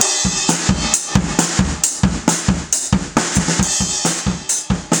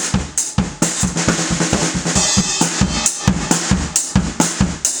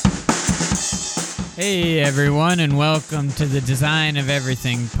Hey everyone, and welcome to the Design of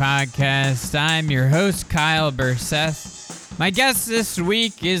Everything podcast. I'm your host, Kyle Burseth. My guest this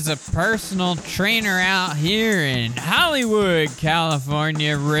week is a personal trainer out here in Hollywood,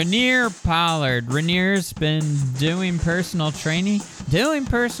 California, Raneir Pollard. Raneir's been doing personal training.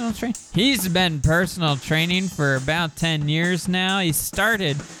 He's been personal training for about 10 years now. He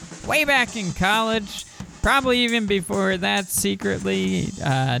started way back in college. Probably even before that, secretly,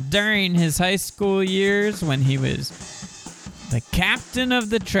 during his high school years when he was the captain of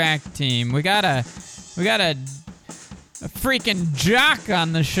the track team. We got a freaking jock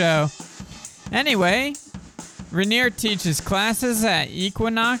on the show. Anyway, Raneir teaches classes at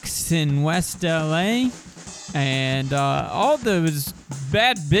Equinox in West LA, and all those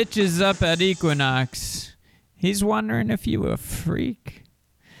bad bitches up at Equinox, he's wondering if you a freak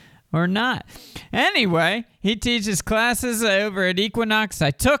or not. Anyway, he teaches classes over at Equinox.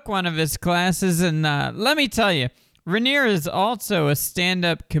 I took one of his classes, and let me tell you, Raneir is also a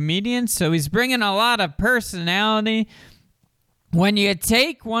stand-up comedian, so he's bringing a lot of personality. When you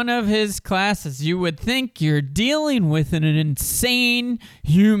take one of his classes, you would think you're dealing with an insane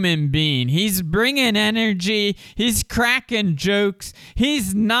human being. He's bringing energy. He's cracking jokes.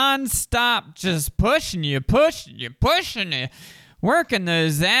 He's nonstop just pushing you. Working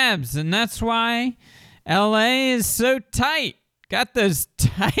those abs, and that's why LA is so tight. Got those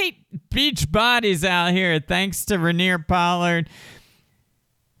tight beach bodies out here thanks to Raneir Pollard.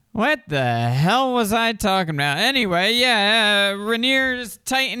 What the hell was I talking about? Anyway, Raneir's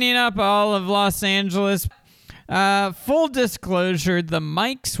tightening up all of Los Angeles. Full disclosure, the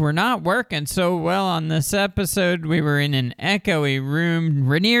mics were not working so well on this episode. We were in an echoey room.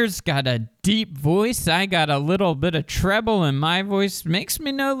 Raneir's got a deep voice. I got a little bit of treble in my voice. Makes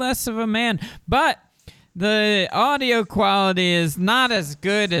me no less of a man. But the audio quality is not as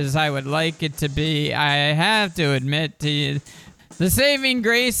good as I would like it to be. I have to admit to you, the saving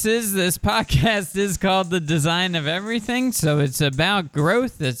grace is this podcast is called The Design of Everything. So it's about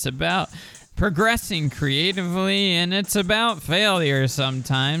growth. It's about progressing creatively, and it's about failure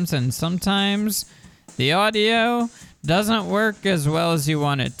sometimes, and sometimes the audio doesn't work as well as you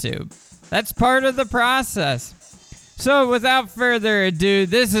want it to. That's part of the process. So without further ado,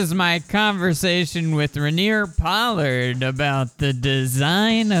 this is my conversation with Raneir Pollard about the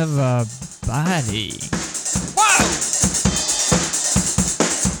design of a body. Whoa!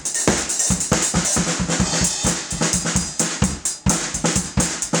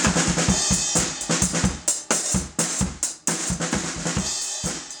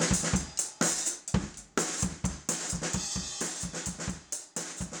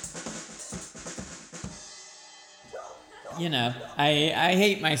 You know, I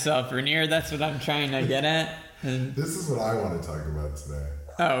hate myself, Raneir. That's what I'm trying to get at. And this is what I want to talk about today.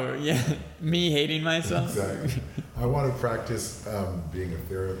 Oh, yeah. Me hating myself? Exactly. I want to practice being a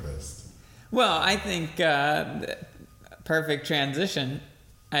therapist. Well, I think perfect transition.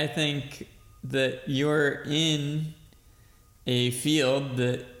 I think that you're in a field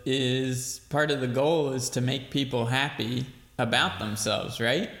that is part of the goal is to make people happy about themselves,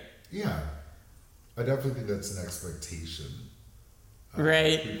 right? Yeah. I definitely think that's an expectation.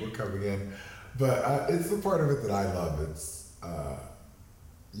 Right. People coming in. But it's the part of it that I love. It's,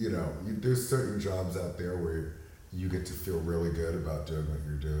 there's certain jobs out there where you get to feel really good about doing what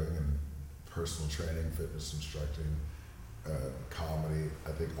you're doing, and personal training, fitness instructing, comedy,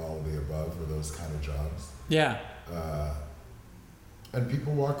 I think all of the above are those kind of jobs. Yeah. And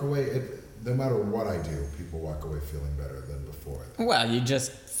people walk away, no matter what I do, people walk away feeling better than before. Well, you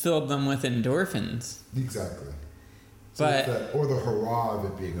just filled them with endorphins. Exactly. So or the hurrah of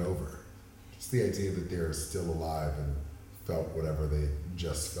it being over. Just the idea that they're still alive and felt whatever they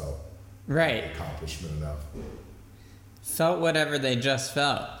just felt. Right. Accomplishment enough. Felt whatever they just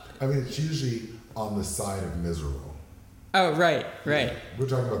felt. I mean, it's usually on the side of miserable. Oh, right. Yeah. We're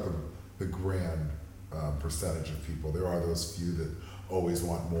talking about the grand percentage of people. There are those few that always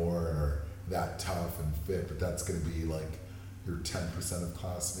want more and are that tough and fit, but that's going to be like your 10% of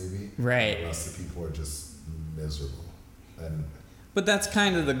class maybe. Right. The rest of the people are just miserable. But that's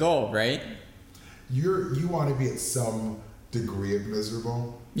kind of the goal, right? You want to be at some degree of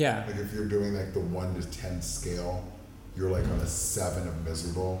miserable. Yeah. Like if you're doing like the 1 to 10 scale, you're like on a 7 of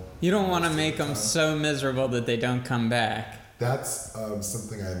miserable. You don't want to make them so miserable that they don't come back. That's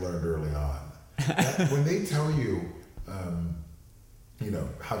something I learned early on. When they tell you,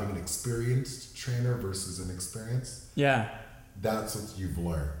 having an experienced trainer versus an experienced. Yeah. That's what you've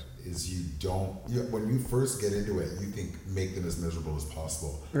learned. Is when you first get into it, you think make them as miserable as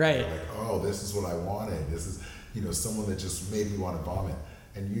possible. Right. You're like, oh, this is what I wanted. This is, someone that just made me want to vomit.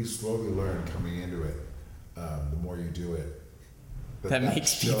 And you slowly learn coming into it, the more you do it. That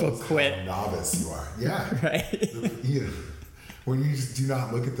makes people quit. How novice you are. Yeah. Right. When you just do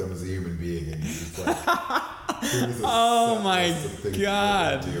not look at them as a human being and you just like, here's a Oh set my list of things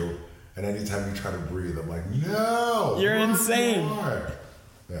God. you do. And anytime you try to breathe, I'm like, no. You're insane.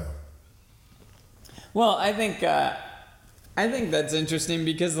 Yeah. Well, I think that's interesting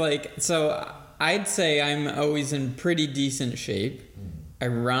because, like, so I'd say I'm always in pretty decent shape. I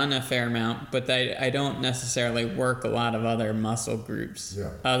run a fair amount, but I don't necessarily work a lot of other muscle groups.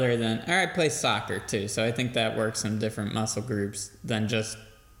 Yeah. Other than, or I play soccer too, so I think that works some different muscle groups than just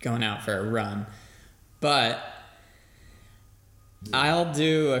going out for a run. But I'll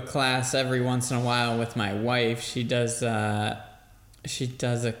do a class every once in a while with my wife. She does a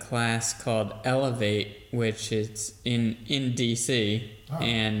class called Elevate, which is in DC,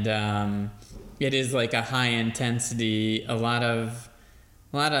 and it is like a high intensity, a lot of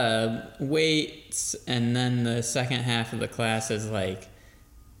weights, and then the second half of the class is like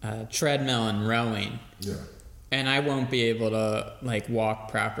treadmill and rowing. Yeah. And I won't be able to like walk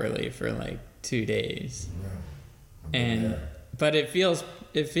properly for like 2 days. Yeah. But it feels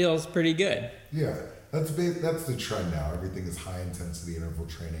pretty good. Yeah. That's the trend now. Everything is high intensity interval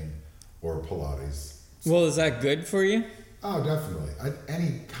training or Pilates. Well, is that good for you? Oh, definitely.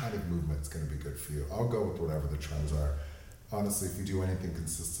 Any kind of movement's going to be good for you. I'll go with whatever the trends are. Honestly, if you do anything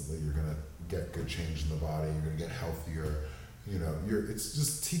consistently, you're going to get good change in the body. You're going to get healthier. It's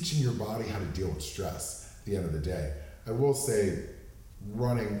just teaching your body how to deal with stress at the end of the day. I will say,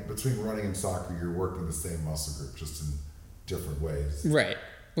 between running and soccer, you're working the same muscle group, just in different ways. Right.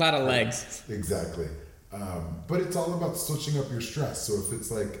 A lot of legs. Exactly. But it's all about switching up your stress. So if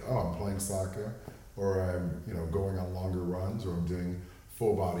it's like, I'm playing soccer, or I'm, going on longer runs, or I'm doing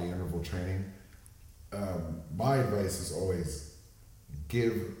full body interval training, my advice is always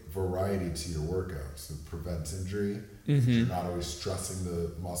give variety to your workouts. It prevents injury. Mm-hmm. You're not always stressing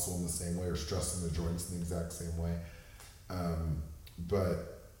the muscle in the same way or stressing the joints in the exact same way.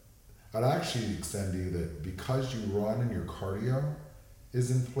 But I'd actually extend to you that because you run and your cardio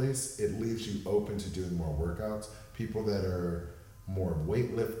is in place, it leaves you open to doing more workouts. People that are more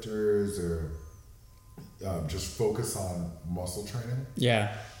weightlifters or just focus on muscle training.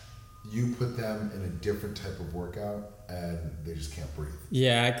 Yeah. You put them in a different type of workout and they just can't breathe.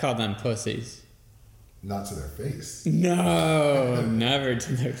 Yeah, I call them pussies. Not to their face. No, never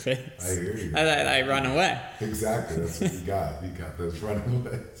to their face. I hear you. I run away. Exactly, that's what you got. You got those running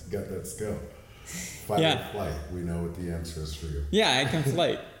legs. You got that skill. Fight or flight. We know what the answer is for you. Yeah, I can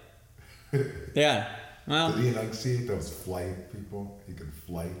flight. Yeah. Well. Did he enunciate those flight people? He can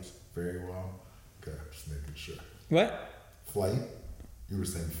flight very well. Okay, just making sure. What? Flight? You were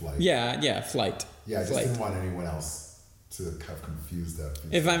saying flight. Yeah, flight. Yeah, I just flight. didn't want anyone else to have confused that.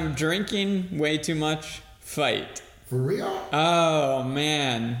 If I'm drinking way too much, fight. For real? Oh,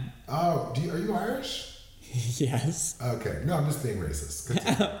 man. Oh, are you Irish? Yes. Okay. No, I'm just being racist.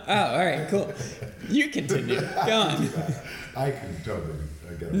 All right, cool. You continue. Go on. I can totally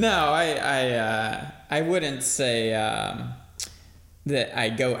get it. No, I wouldn't say that I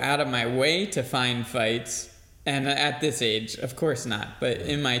go out of my way to find fights. And at this age, of course not. But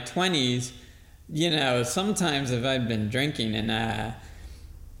in my 20s, sometimes if I'd been drinking and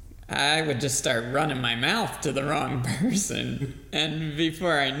I would just start running my mouth to the wrong person. And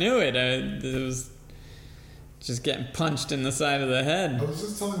before I knew it, it was just getting punched in the side of the head. I was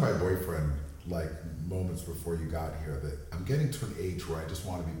just telling my boyfriend, like, moments before you got here, that I'm getting to an age where I just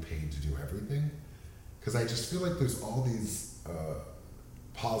want to be paid to do everything. Because I just feel like there's all these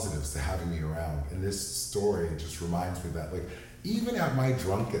positives to having me around. And this story just reminds me that, like, even at my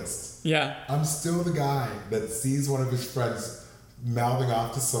drunkest, I'm still the guy that sees one of his friends mouthing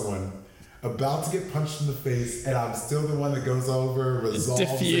off to someone about to get punched in the face, and I'm still the one that goes over, resolves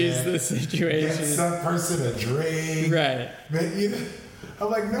diffuse the situation, gets that person a drink. Right. But,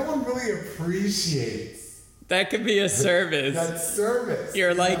 I'm like, no one really appreciates. That could be a service. That service.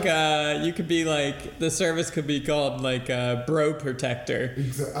 You're like, you could be like, the service could be called like a bro protector.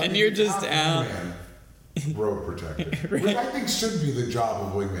 Exactly. And you're just out. Bro protector. Right. Which I think should be the job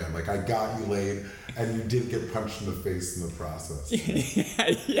of wingman. Like, I got you laid, and you did get punched in the face in the process.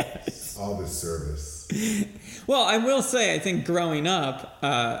 Yes. All this service. Well, I will say, I think growing up,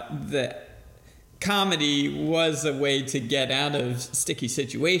 that comedy was a way to get out of sticky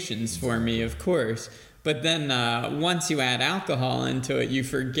situations for me, of course. But then once you add alcohol into it, you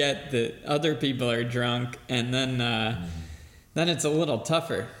forget that other people are drunk, and then it's a little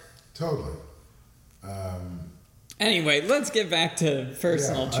tougher. Totally. Anyway, let's get back to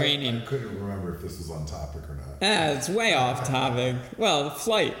personal training. I couldn't remember if this was on topic or not. It's way off topic. Well,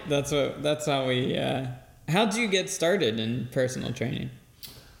 flight. That's how we. How'd you get started in personal training?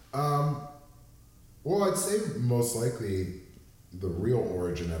 Well, I'd say most likely the real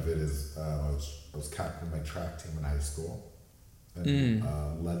origin of it is I was captain of my track team in high school and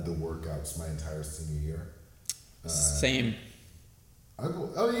led the workouts my entire senior year. Same.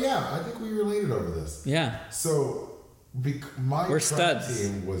 I think we related over this. Yeah. So my We're track studs.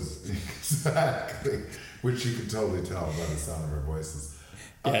 team was exactly, which you can totally tell by the sound of our voices.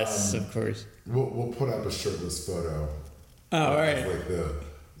 Yes, of course. We'll put up a shirtless photo. Oh, all right. Like the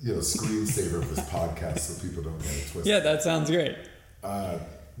screensaver of this podcast, so people don't get it twisted. Yeah, that sounds great.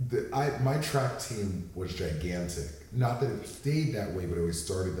 My track team was gigantic. Not that it stayed that way, but it always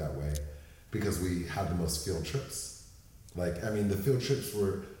started that way because we had the most field trips. The field trips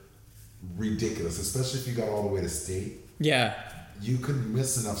were ridiculous, especially if you got all the way to state. Yeah. You couldn't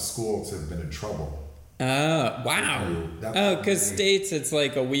miss enough school to have been in trouble. Oh, wow. Because states, it's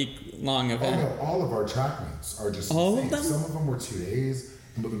like a week-long event. Oh, no, all of our track meets are just all insane. of them? Some of them were 2 days,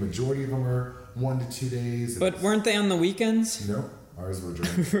 but the majority of them are 1 to 2 days. But weren't they on the weekends? No, ours were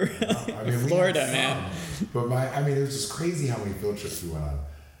during. Really? Florida, man. But it was just crazy how many field trips we went on.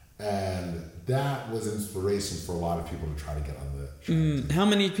 And that was inspiration for a lot of people to try to get on the train. How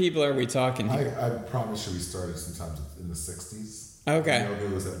many people are we talking here? I promise you we started sometimes in the 60s. Okay. There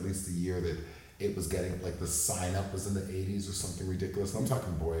was at least a year that it was getting, the sign-up was in the 80s or something ridiculous. I'm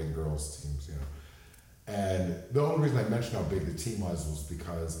talking boy and girls teams, And the only reason I mentioned how big the team was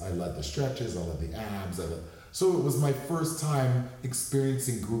because I led the stretches, I led the abs, so it was my first time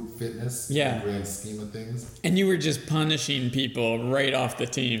experiencing group fitness in the grand scheme of things. And you were just punishing people right off the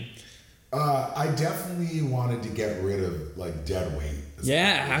team. I definitely wanted to get rid of dead weight.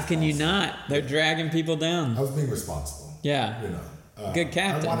 Yeah, how can you not? They're dragging people down. I was being responsible. Yeah. Good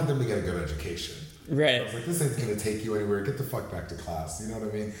captain. I wanted them to get a good education. Right. I was like, this ain't gonna take you anywhere. Get the fuck back to class. You know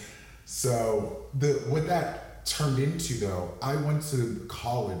what I mean? So what that turned into though, I went to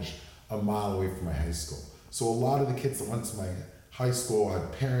college a mile away from my high school. So a lot of the kids that went to my high school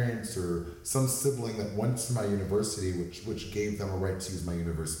had parents or some sibling that went to my university, which gave them a right to use my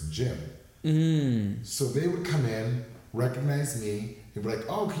university gym. So they would come in, recognize me, and be like,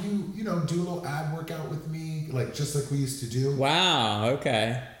 "Oh, can you do a little ab workout with me, just like we used to do?" Wow.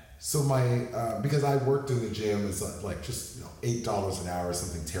 Okay. So my because I worked in the gym as just $8 an hour,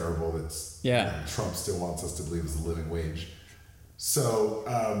 something terrible that's Trump still wants us to believe is a living wage. So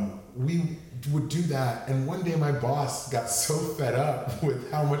we would do that, and one day my boss got so fed up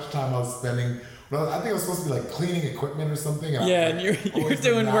with how much time I was spending. Well, I think I was supposed to be cleaning equipment or something. And you're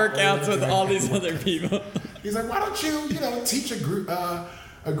doing workouts with all these other people. He's like, "Why don't you teach a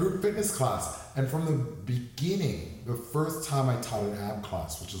group fitness class?" And from the beginning, the first time I taught an ab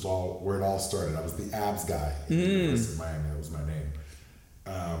class, which is where it all started, I was the abs guy at the University of Miami. That was my name.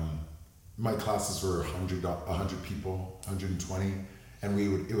 My classes were 100 people, 120,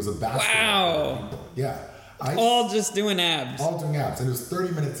 and it was a basket. Wow. Yeah. All just doing abs. All doing abs. And it was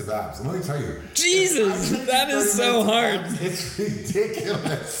 30 minutes of abs. And let me tell you. Jesus, that is so hard. It's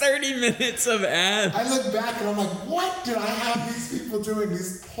ridiculous. 30 minutes of abs. I look back and I'm like, what did I have these people doing?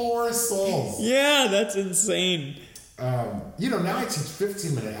 These poor souls. Yeah, that's insane. Now I teach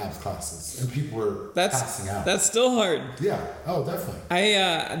 15-minute abs classes and people are passing out. That's still hard. Yeah. Oh, definitely.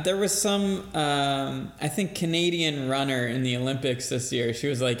 There was some, I think, Canadian runner in the Olympics this year. She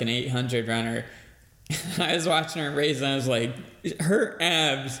was an 800 runner. I was watching her race and I was like, her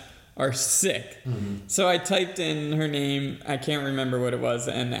abs are sick. So I typed in her name, I can't remember what it was,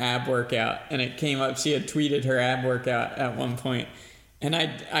 and ab workout, and it came up. She had tweeted her ab workout at one point, and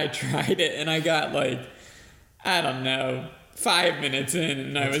I tried it, and I got I don't know, 5 minutes in,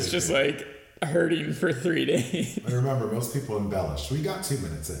 and I was just hurting for 3 days. I remember most people embellish. We got 2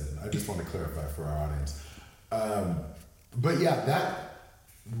 minutes in. I just want to clarify for our audience. But yeah, that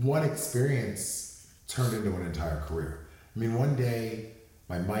one experience turned into an entire career. One day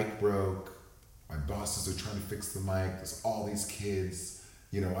my mic broke. My bosses are trying to fix the mic. There's all these kids.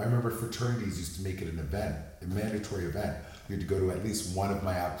 I remember fraternities used to make it an event, a mandatory event. You had to go to at least one of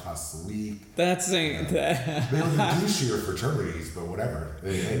my ab classes a week. That's They were the douchier fraternities, but whatever.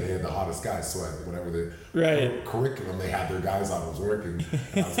 They had the hottest guys, so whatever the curriculum they had their guys on was working.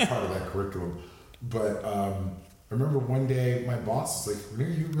 I was part of that curriculum. But I remember one day my boss was like,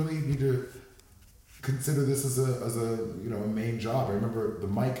 "Raneir, you really need to consider this as a main job." I remember the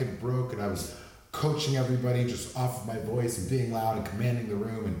mic had broke and I was coaching everybody just off of my voice and being loud and commanding the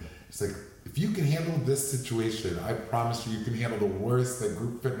room, and it's like, if you can handle this situation, I promise you can handle the worst that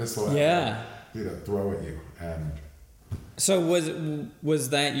group fitness will ever throw at you. And So was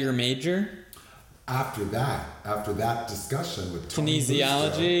that your major? After that discussion with Tony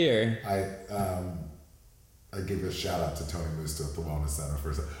Kinesiology, Musto, I gave a shout out to Tony Musto at the Wellness Center for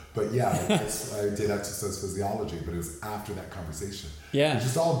a second. But yeah, I did exercise physiology, but it was after that conversation. Yeah. It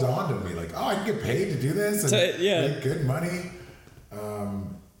just all dawned on me like, oh, I can get paid to do this and make good money.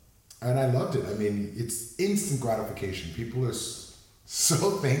 And I loved it. I mean, it's instant gratification. People are so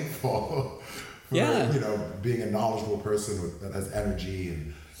thankful for, being a knowledgeable person that has energy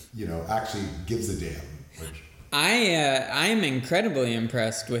and, actually gives a damn. I'm incredibly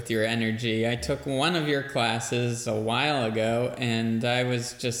impressed with your energy. I took one of your classes a while ago, and I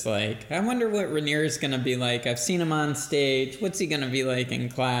was just like, I wonder what Raneir's going to be like. I've seen him on stage. What's he going to be like in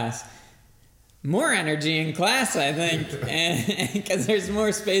class? More energy in class, I think, because there's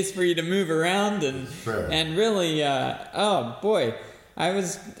more space for you to move around and really, oh boy, I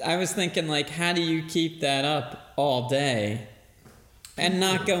was thinking like, how do you keep that up all day and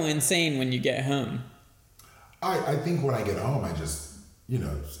not go insane when you get home? I think when I get home, I just,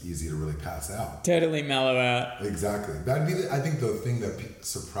 it's easy to really pass out. Totally mellow out. Exactly. That'd be, I think, the thing that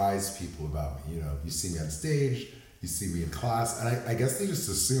surprised people about me. You see me on stage, you see me in class, and I guess they just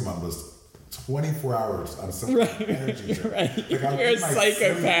assume I'm just 24 hours on some energy drink. Right. Like You're a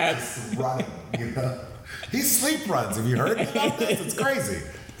psychopath. Running, He sleep runs. Have you heard about this? It's crazy.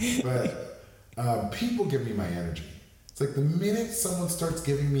 But people give me my energy. It's like the minute someone starts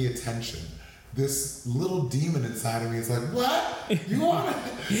giving me attention, this little demon inside of me is like, what? You want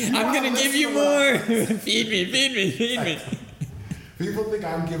to? I'm going to give you more. Feed me. People think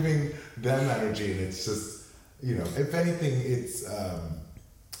I'm giving them energy, and it's just, if anything, it's a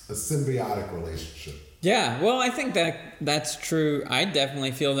symbiotic relationship. Yeah, well, I think that's true. I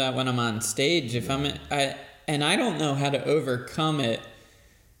definitely feel that when I'm on stage. If and I don't know how to overcome it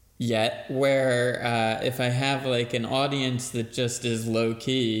yet, where if I have like an audience that just is low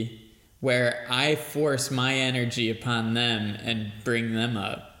key, where I force my energy upon them and bring them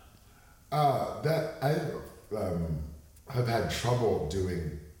up. That I have had trouble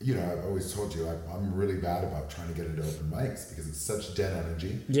doing. I've always told you I'm really bad about trying to get into open mics because it's such dead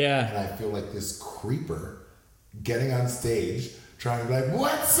energy. Yeah. And I feel like this creeper getting on stage trying to be like,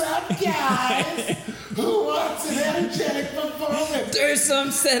 what's up, guys? Who wants an energetic performance? Do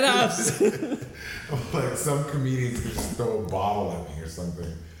some sit-ups. Like some comedians could just throw a bottle at me or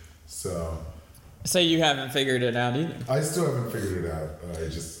something. So you haven't figured it out either? I still haven't figured it out.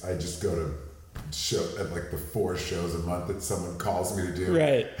 I just go to show at like the 4 shows a month that someone calls me to do.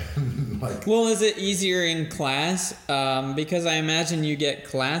 Right. Well, is it easier in class? Because I imagine you get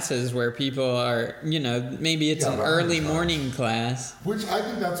classes where people are, maybe it's an early morning class. Which I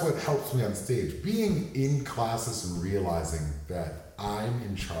think that's what helps me on stage. Being in classes and realizing that I'm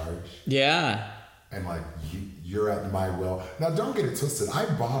in charge. Yeah. And you're at my will. Now, don't get it twisted. I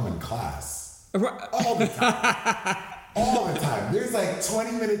bomb in class all the time. All the time. There's like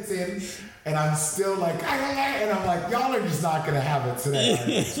 20 minutes in, and I'm still like, and I'm like, y'all are just not gonna have it today.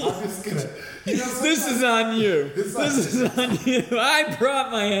 I'm just gonna. This is on you. This is on you. I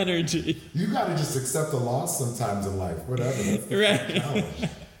brought my energy. You gotta just accept the loss sometimes in life. Whatever. That's the challenge.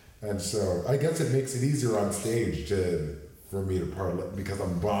 And so I guess it makes it easier on stage for me to parlay because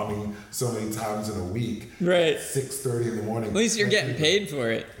I'm bombing so many times in a week. Right. 6:30 in the morning. At least you're getting paid for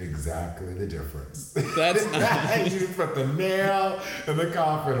it. Exactly the difference. That's nice. You put the nail in the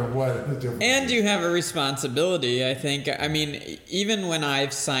coffin of what the difference. And you have a responsibility, I think. I mean, even when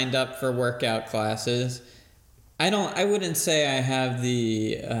I've signed up for workout classes, I wouldn't say I have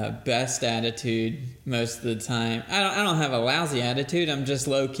the best attitude most of the time. I don't have a lousy attitude. I'm just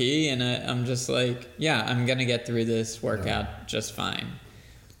low key, and I'm just like, yeah, I'm gonna get through this workout just fine.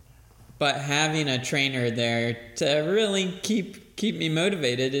 But having a trainer there to really keep me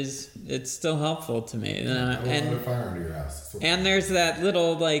motivated it's still helpful to me. And fire under your ass. And there's that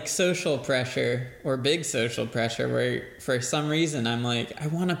little like social pressure or big social pressure where for some reason I'm like, I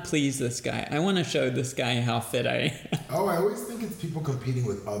want to please this guy. I want to show this guy how fit I am. Oh, I always think it's people competing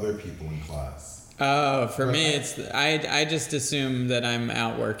with other people in class. Oh, for me it's I just assume that I'm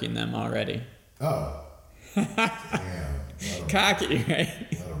outworking them already. Oh. Damn. Cocky, right?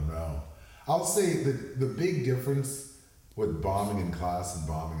 I don't know. I'll say the big difference with bombing in class and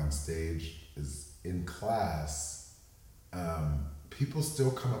bombing on stage is in class, people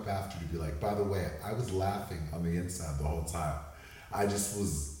still come up after to be like, by the way, I was laughing on the inside the whole time. I just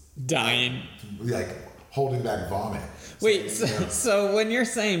was dying. Like holding back vomit. Wait, so when you're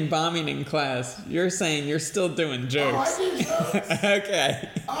saying bombing in class, you're saying you're still doing jokes. Oh, I do jokes. Okay.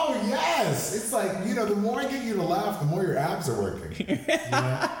 Oh, yes. It's like, the more I get you to laugh, the more your abs are working.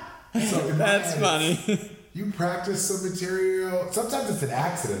 So that's funny. you practice some material. Sometimes it's an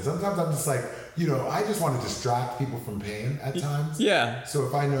accident. Sometimes I'm just like, I just want to distract people from pain at times. Yeah. So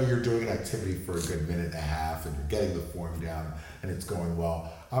if I know you're doing an activity for a good minute and a half and you're getting the form down and it's going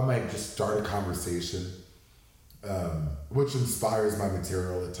well, I might just start a conversation, which inspires my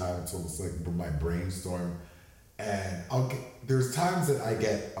material at times. It's almost like my brainstorm. And there's times that I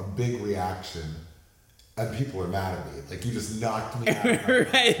get a big reaction and people are mad at me. Like, you just knocked me out.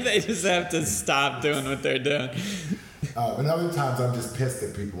 Right, they just have to stop doing what they're doing. And other times I'm just pissed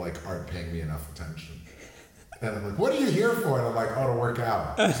that people aren't paying me enough attention. And I'm like, what are you here for? And I'm like, to work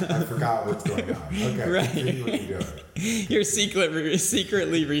out. I forgot what's going on. Okay, right. Continue what you're doing. You're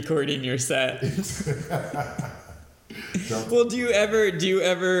secretly recording your set. Well, do you ever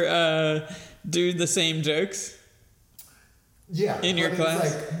do the same jokes? Yeah, in your class?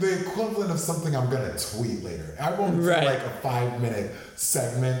 It's like the equivalent of something I'm going to tweet later. I won't do a 5-minute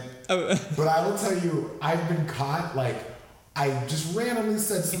segment, but I will tell you, I've been caught, I just randomly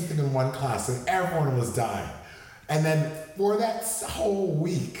said something in one class and everyone was dying. And then for that whole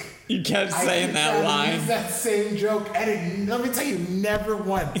week, you kept saying that line. Use that same joke, and let me tell you, never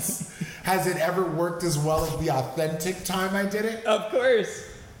once has it ever worked as well as the authentic time I did it. Of course.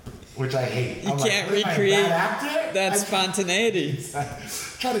 Which I hate. You can't recreate that spontaneity.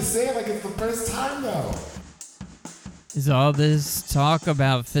 Try to say it like it's the first time, though. Is all this talk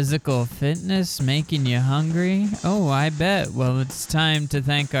about physical fitness making you hungry? Oh, I bet. Well, it's time to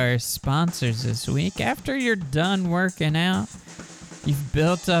thank our sponsors this week. After you're done working out, you've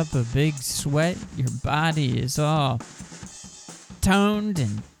built up a big sweat, your body is all toned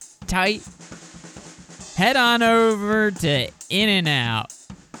and tight. Head on over to In-N-Out.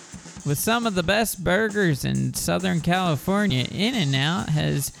 With some of the best burgers in Southern California, In-N-Out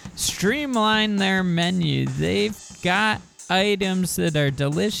has streamlined their menu. They've got items that are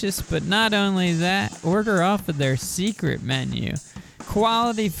delicious, but not only that, order off of their secret menu.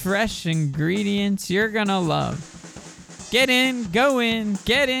 Quality, fresh ingredients you're gonna love. Get in, go in,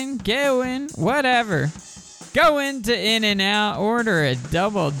 whatever. Go into In-N-Out, order a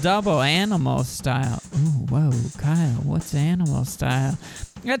double animal style. Ooh, whoa, Kyle, what's animal style?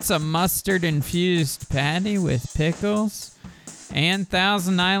 It's a mustard-infused patty with pickles and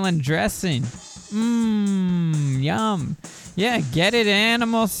Thousand Island dressing. Yum. Yeah, get it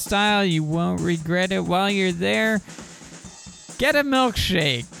animal style. You won't regret it while you're there. Get a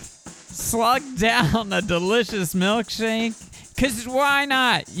milkshake. Slug down a delicious milkshake. Because why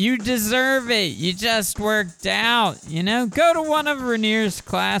not? You deserve it. You just worked out, Go to one of Raneir's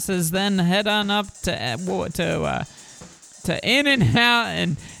classes, then head on up to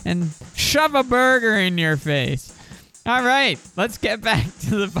In-N-Out and shove a burger in your face. All right, let's get back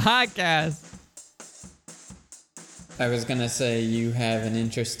to the podcast. I was going to say you have an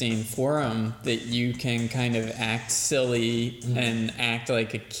interesting forum that you can kind of act silly and act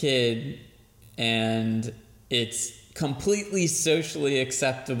like a kid, and it's completely socially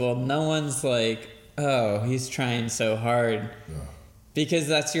acceptable. No one's like, oh, he's trying so hard. Yeah. Because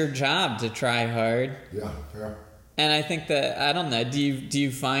that's your job to try hard. Yeah. And I think that, I don't know, do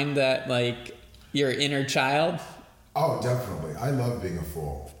you find that, your inner child? Oh, definitely. I love being a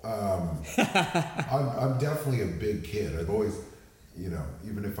fool. I'm definitely a big kid. I've always,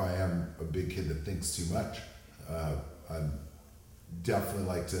 even if I am a big kid that thinks too much, I definitely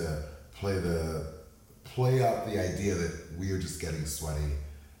like to play out the idea that we are just getting sweaty.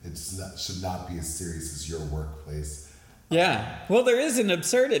 Should not be as serious as your workplace. Yeah. Well, there is an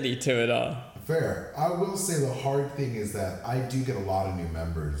absurdity to it all. Fair. I will say the hard thing is that I do get a lot of new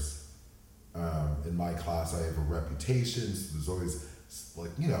members. In my class, I have a reputation. So there's always a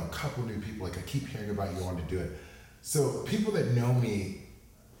couple new people. I keep hearing about you want to do it. So people that know me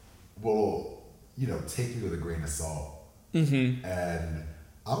will, take me with a grain of salt. Mm-hmm. And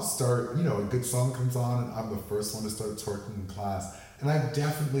I'll start, a good song comes on and I'm the first one to start twerking in class. And I've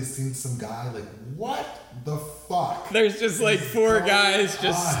definitely seen some guy what the fuck? There's just four guys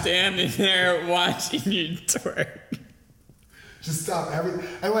just standing there watching you twerk. Just stop everything.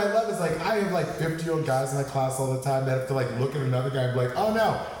 And what I love is I have 50-year-old guys in my class all the time that have to look at another guy and be like, oh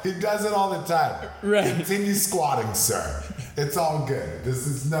no, he does it all the time. Right. Continue squatting, sir. It's all good. This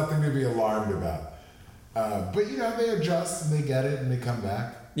is nothing to be alarmed about. But they adjust and they get it and they come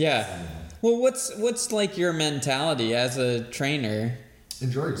back. Yeah. Well, what's your mentality as a trainer?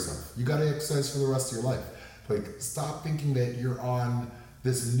 Enjoy yourself. You got to exercise for the rest of your life. Stop thinking that you're on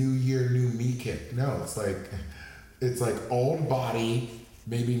this new year, new me kick. No, it's old body,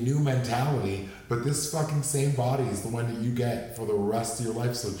 maybe new mentality, but this fucking same body is the one that you get for the rest of your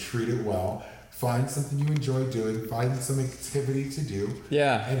life. So treat it well. find something you enjoy doing, find some activity to do,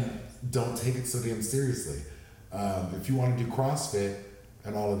 and don't take it so damn seriously. If you want to do CrossFit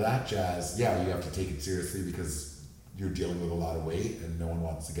and all of that jazz, you have to take it seriously because you're dealing with a lot of weight and no one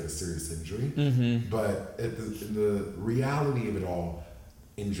wants to get a serious injury. Mm-hmm. But in the reality of it all,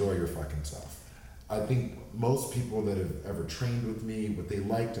 enjoy your fucking self. I think most people that have ever trained with me, what they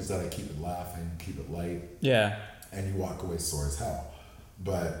liked is that I keep it laughing, keep it light. Yeah. And you walk away sore as hell.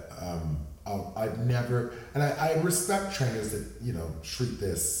 But I've never, and I respect trainers that, treat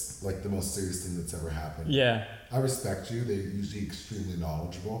this like the most serious thing that's ever happened. Yeah. I respect you. They're usually extremely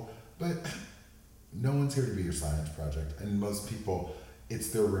knowledgeable, but no one's here to be your science project. And most people, it's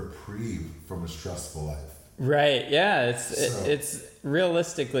their reprieve from a stressful life. Right. Yeah. It's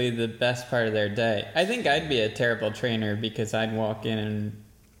realistically the best part of their day. I think I'd be a terrible trainer because I'd walk in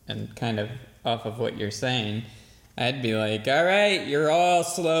and kind of off of what you're saying, I'd be like, all right, you're all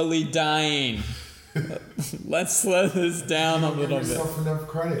slowly dying. Let's slow this down a little bit. Give yourself enough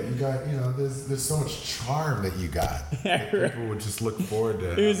credit. You got, there's so much charm that you got. That people would just look forward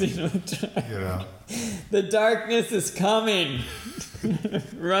to. The darkness is coming.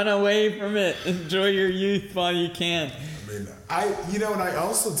 Run away from it. Enjoy your youth while you can. I mean, and I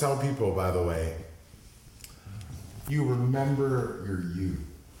also tell people, by the way, you remember your youth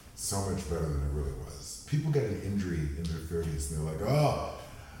so much better than it really was. People get an injury in their 30s and they're like, oh,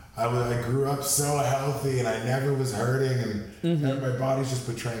 I grew up so healthy and I never was hurting and my body's just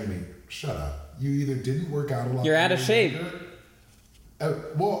betraying me. Shut up. You either didn't work out a lot. You're out of shape.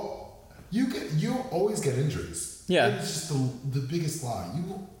 You always get injuries. Yeah. It's just the biggest lie. You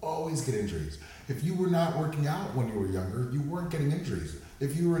will always get injuries. If you were not working out when you were younger, you weren't getting injuries.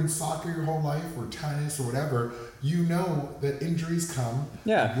 If you were in soccer your whole life or tennis or whatever, you know that injuries come.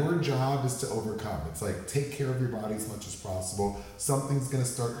 Yeah. Your job is to overcome. It's like take care of your body as much as possible. Something's going to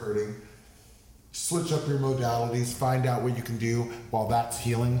start hurting. Switch up your modalities. Find out what you can do while that's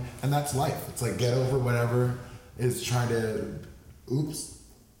healing. And that's life. It's like get over whatever is trying to... Oops.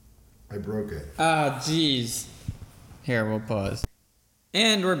 I broke it. Oh, jeez. Here, we'll pause.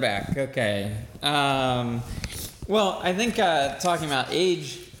 And we're back. Okay. Well, I think talking about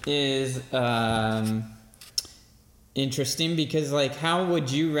age is interesting because, how would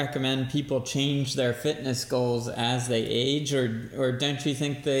you recommend people change their fitness goals as they age, or don't you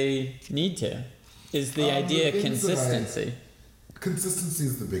think they need to? Is the idea consistency? Consistency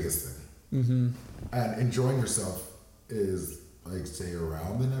is the biggest thing. Mm-hmm. And enjoying yourself is, I'd say,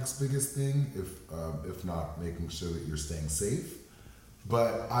 around the next biggest thing, if not making sure that you're staying safe.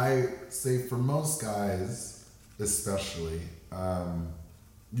 But I say for most guys, especially,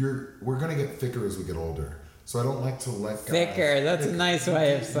 we're gonna get thicker as we get older. So I don't like to let guys... Thicker, that's a nice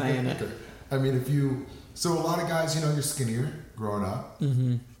way of saying it. I mean, so a lot of guys, you're skinnier growing up.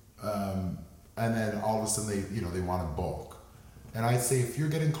 Mm-hmm. And then all of a sudden they want to bulk. And I say if you're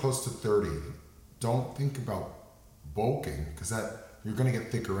getting close to 30, don't think about bulking because you're gonna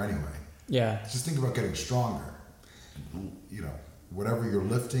get thicker anyway. Yeah. Just think about getting stronger. Whatever you're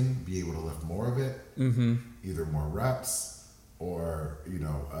lifting, be able to lift more of it, either more reps or,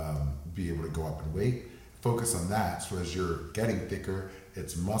 be able to go up in weight. Focus on that. So as you're getting thicker,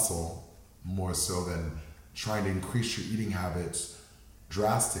 it's muscle more so than trying to increase your eating habits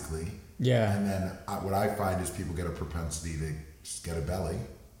drastically. Yeah. And then what I find is people get a propensity to just get a belly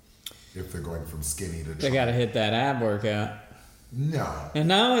if they're going from skinny to... They got to hit that ab workout. No. And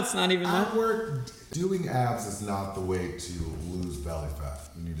no, it's not even that. Doing abs is not the way to lose belly fat.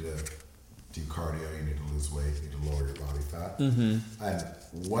 You need to do cardio, you need to lose weight, you need to lower your body fat. Mm-hmm. And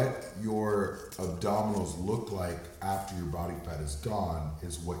what your abdominals look like after your body fat is gone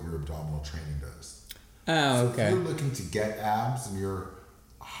is what your abdominal training does. Oh, okay. So if you're looking to get abs and you're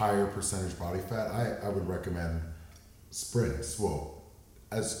higher percentage body fat, I would recommend sprints. Well,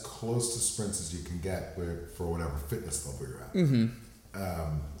 as close to sprints as you can get for whatever fitness level you're at. Mm-hmm.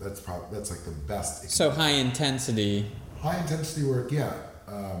 That's like the best. So high intensity. High intensity work, yeah.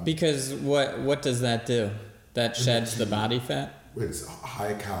 Because what does that do? That sheds the body fat? It's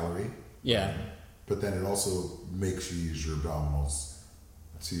high calorie. Yeah. But then it also makes you use your abdominals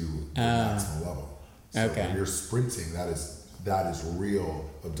to the maximum level. So when you're sprinting, that is real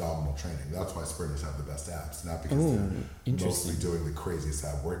abdominal training. That's why sprinters have the best abs, not because they're mostly doing the craziest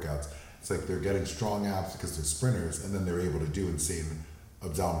ab workouts. It's like they're getting strong abs because they're sprinters, and then they're able to do insane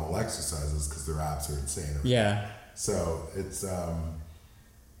abdominal exercises because their abs are insane. Yeah. So it's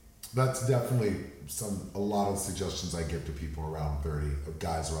that's definitely a lot of suggestions I give to people around 30, of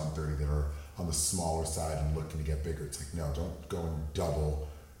guys around 30 that are on the smaller side and looking to get bigger. It's like, no, don't go and double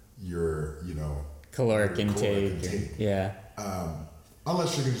your, caloric intake. Yeah.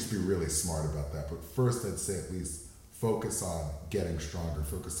 unless you're going to just be really smart about that. But first, I'd say at least focus on getting stronger,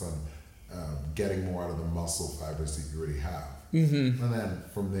 focus on getting more out of the muscle fibers that you already have. Mm-hmm. And then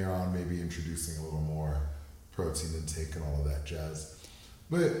from there on, maybe introducing a little more protein intake and all of that jazz.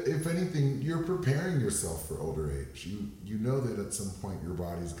 But if anything, you're preparing yourself for older age. You know that at some point your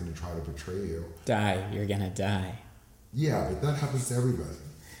body's going to try to betray you. You're going to die. Yeah, but that happens to everybody.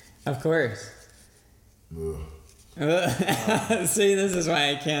 Of course. Ugh. See, this is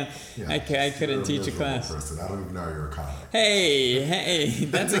why I can't. Yeah, I couldn't teach a class. Person. I don't even know you're a comic. Hey,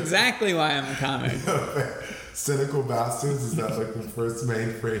 that's exactly why I'm a comic. Cynical bastards, is that like the first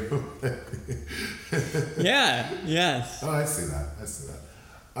main frame? Yeah. Yes. Oh, I see that.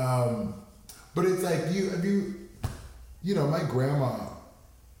 But it's like my grandma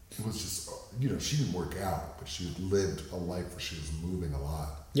was just, she didn't work out, but she lived a life where she was moving a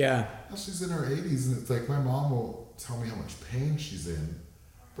lot. Yeah. Now she's in her 80s, and it's like my mom will tell me how much pain she's in.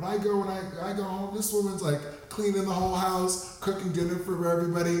 But I go home, this woman's like cleaning the whole house, cooking dinner for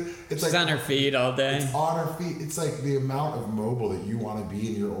everybody. She's like on her feet all day. It's on her feet. It's like the amount of mobile that you want to be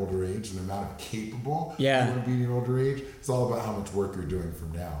in your older age and the amount of capable you want to be in your older age. It's all about how much work you're doing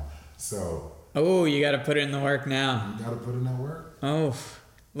from now. So. Oh, you got to put in the work now. You got to put in that work. Oh,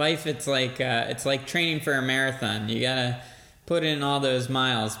 life. It's like training for a marathon. You got to put in all those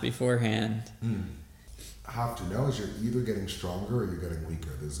miles beforehand. Have to know is you're either getting stronger or you're getting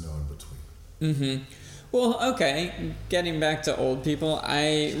weaker. There's no in between. Mm-hmm. Well, okay, getting back to old people,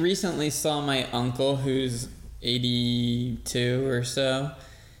 I recently saw my uncle who's 82 or so,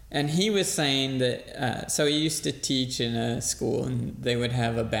 and he was saying that, so he used to teach in a school, and they would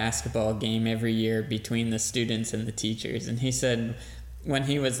have a basketball game every year between the students and the teachers, and he said when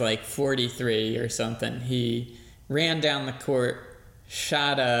he was like 43 or something, he ran down the court,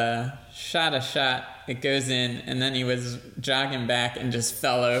 shot a shot, it goes in, and then he was jogging back and just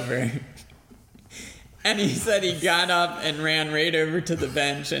fell over. And he said he got up and ran right over to the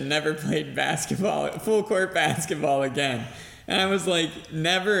bench and never played full court basketball again. And I was like,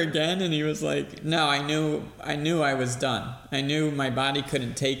 never again? And he was like, no, I knew I was done. I knew my body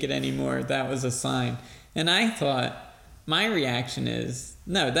couldn't take it anymore. That was a sign. And I thought, my reaction is,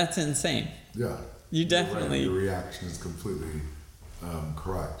 no, that's insane. Yeah. You definitely... Your reaction is completely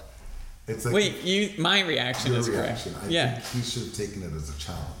correct. It's like my reaction is correct. I think he should have taken it as a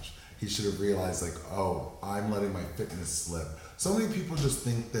challenge. He should have realized, like, oh, I'm letting my fitness slip. So many people just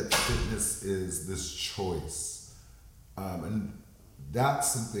think that fitness is this choice. And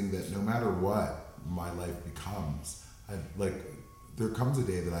that's something that no matter what my life becomes, there comes a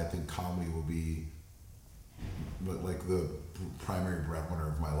day that I think comedy will be like the primary breadwinner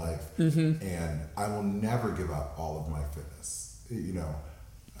of my life. Mm-hmm. And I will never give up all of my fitness.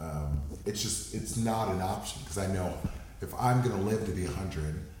 It's not an option, because I know if I'm going to live to be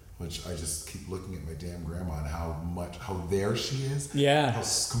 100, which I just keep looking at my damn grandma and how there she is. Yeah. How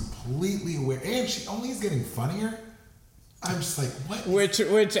completely aware. And she only is getting funnier. I'm just like, what?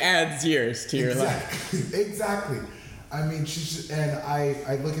 Which adds years to your life. Exactly. I mean, and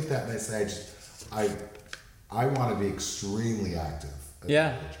I look at that and I say, I want to be extremely active.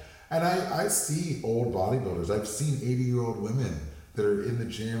 Yeah. And I see old bodybuilders. I've seen 80-year-old women that are in the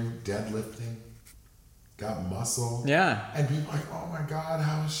gym, deadlifting, got muscle. Yeah. And people are like, oh my God,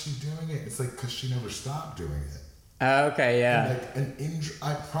 how is she doing it? It's like, because she never stopped doing it. Okay, yeah. And like an injury,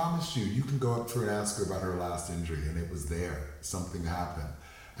 I promise you can go up to her and ask her about her last injury, and it was there. Something happened.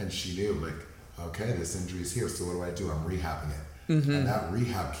 And she knew, like, okay, this injury is here, so what do? I'm rehabbing it. Mm-hmm. And that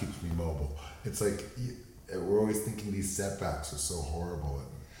rehab keeps me mobile. It's like, we're always thinking these setbacks are so horrible.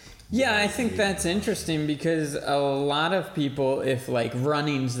 Yeah, I think that's interesting, because a lot of people, if like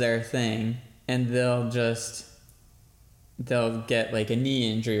running's their thing, and they'll get like a knee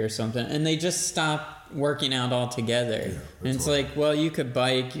injury or something, and they just stop working out altogether. Yeah, and it's like, well, you could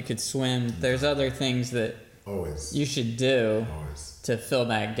bike, you could swim. There's other things that you should do to fill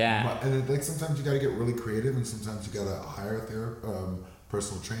that gap. And like sometimes you got to get really creative, and sometimes you got to hire a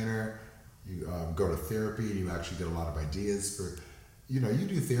personal trainer. You go to therapy, and you actually get a lot of ideas for. You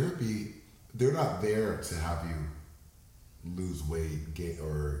do therapy, they're not there to have you lose weight, gain,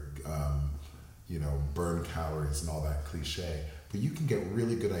 or, burn calories and all that cliche. But you can get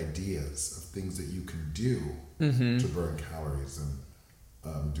really good ideas of things that you can do to burn calories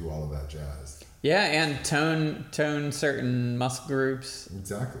and do all of that jazz. Yeah, and tone certain muscle groups.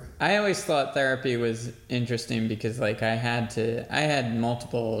 Exactly. I always thought therapy was interesting because, like, I had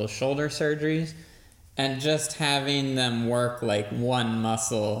multiple shoulder surgeries. And just having them work like one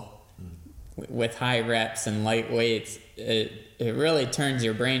muscle with high reps and light weights, it really turns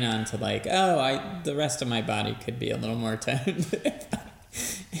your brain on to like, the rest of my body could be a little more toned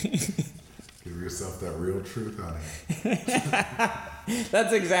Give yourself that real truth, honey.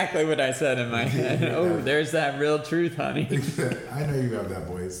 That's exactly what I said in my head. Oh, there's that real truth, honey. I know you have that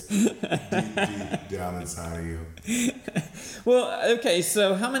voice deep down inside of you. Well, okay,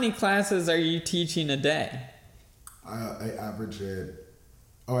 so how many classes are you teaching a day? I average at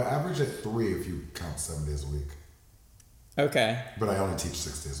 3 if you count 7 days a week. Okay. But I only teach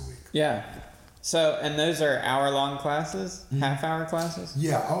 6 days a week. Yeah. So, and those are hour-long classes? Half-hour classes?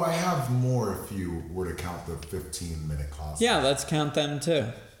 Yeah. Oh, I have more if you were to count the 15-minute classes. Yeah, let's count them too.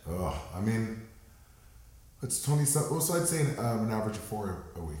 Oh, I mean, it's 27. Well, so I'd say an average of 4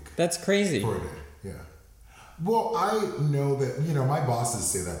 a week. That's crazy. 4 a day, yeah. Well, I know that, my bosses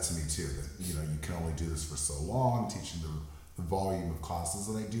say that to me too, that, you can only do this for so long, teaching the volume of classes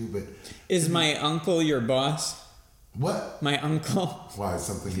that I do, but... Is my uncle your boss? What? My uncle. Why,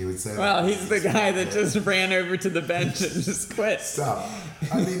 something he would say? Well, he's the guy that just ran over to the bench and just quit. Stop.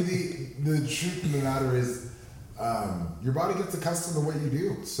 I mean, the truth of the matter is, your body gets accustomed to what you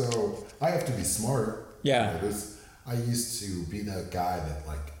do. So I have to be smart. Yeah. I used to be that guy that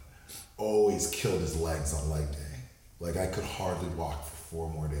always killed his legs on leg day. I could hardly walk for 4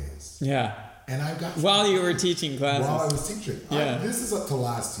 more days. Yeah. And I got... While you were teaching classes. While I was teaching. Yeah. This is up to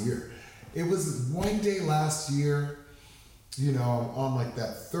last year. It was one day last year, on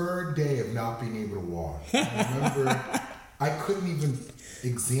that 3rd day of not being able to walk. I remember I couldn't even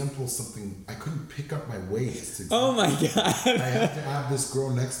example something. I couldn't pick up my weights. Oh my God. I had to have this girl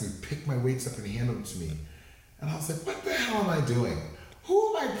next to me pick my weights up and hand them to me. And I was like, what the hell am I doing?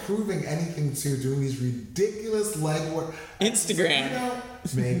 Who am I proving anything to doing these ridiculous leg work? Instagram.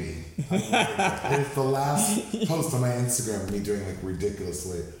 Maybe. It's the last post on my Instagram of me doing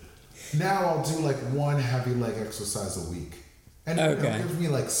ridiculously. Now I'll do one heavy leg exercise a week. And it gives me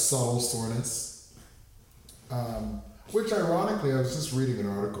subtle soreness. Which ironically, I was just reading an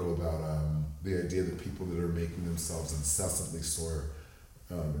article about the idea that people that are making themselves incessantly sore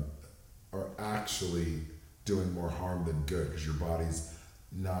are actually doing more harm than good, because your body's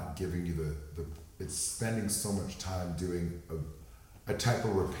not giving you it's spending so much time doing a type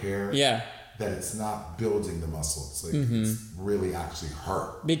of repair. Yeah. That it's not building the muscle. It's it's really actually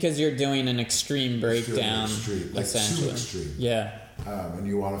hurt. Because you're doing an extreme breakdown. Essentially. Too extreme. Yeah. And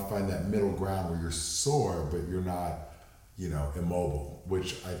you want to find that middle ground where you're sore, but you're not, immobile,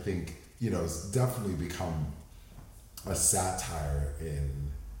 which I think, has definitely become a satire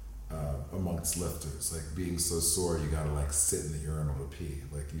amongst lifters. Being so sore, you got to sit in the urinal to pee.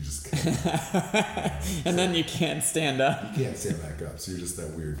 You just can't. And then you can't stand up. You can't stand back up. So you're just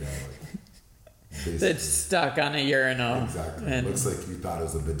that weird guy. Basically. That's stuck on a urinal. Exactly. It looks like you thought it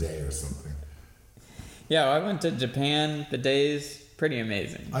was a bidet or something. Yeah, I went to Japan. Bidets, pretty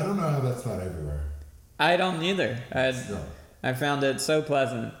amazing. I don't know how that's not everywhere. I don't either. I found it so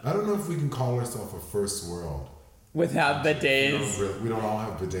pleasant. I don't know if we can call ourselves a first world. Without bidets. We don't all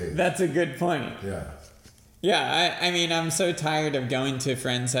have bidets. That's a good point. Yeah. Yeah, I mean, I'm so tired of going to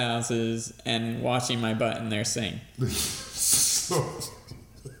friends' houses and washing my butt in their sink.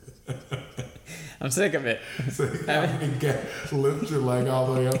 I'm sick of it. So you lift your leg all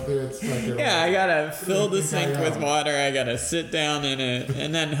the way up there. It's I gotta fill the sink with water. I gotta sit down in it,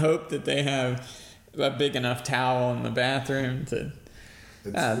 and then hope that they have a big enough towel in the bathroom to.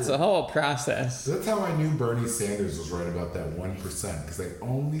 It's a whole process. That's how I knew Bernie Sanders was right about that 1%, because I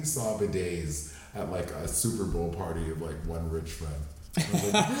only saw bidets at a Super Bowl party of one rich friend. I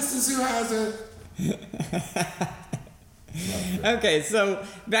was like, this is who has it. Okay, so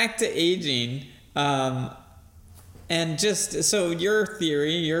back to aging. And just so your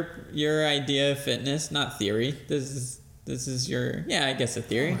theory, your idea of fitness, not theory. This is your I guess a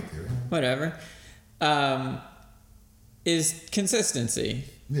theory. Whatever. Is consistency.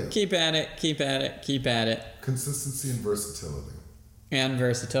 Yeah. Keep at it. Consistency and versatility. And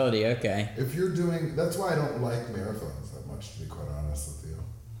versatility, okay. If you're that's why I don't like marathons that much, to be quite honest with you.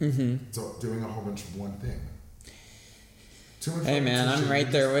 Mm-hmm. So doing a whole bunch of one thing. Hey man, I'm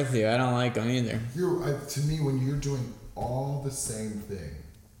right there with you. I don't like them either. To me, when you're doing all the same thing,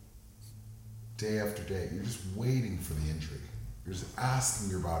 day after day, you're just waiting for the injury. You're just asking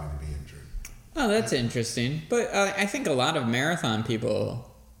your body to be injured. Oh, that's interesting. But I think a lot of marathon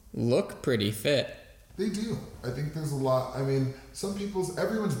people look pretty fit. They do. I think there's a lot. I mean,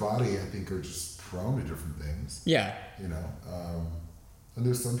 everyone's body, I think, are just prone to different things. Yeah. And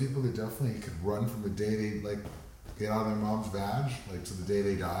there's some people that definitely could run from the day they get out of their mom's vag, to the day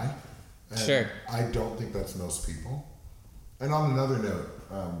they die. And sure. I don't think that's most people. And on another note,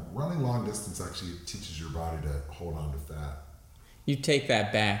 running long distance actually teaches your body to hold on to fat. You take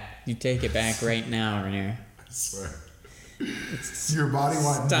that back. You take it back right now, Raneir. I swear. Your body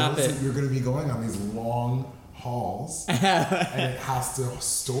knows Stop it. that you're going to be going on these long hauls, and it has to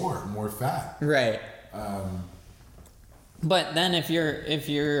store more fat. Right. But then if you've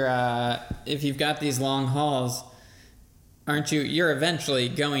got these long hauls, aren't you? You're eventually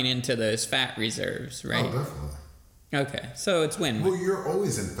going into those fat reserves, right? Oh, definitely. Okay, so it's win-win. Well, you're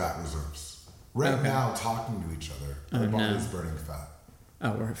always in fat reserves. Right now, talking to each other, our body's burning fat.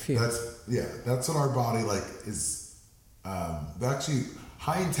 Oh, we're a few. That's what our body is. Actually,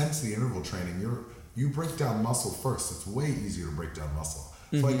 high intensity interval training, you break down muscle first. It's way easier to break down muscle.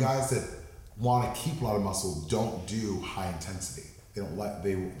 So like guys that want to keep a lot of muscle don't do high intensity.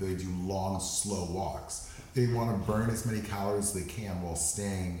 They do long, slow walks. They want to burn as many calories as they can while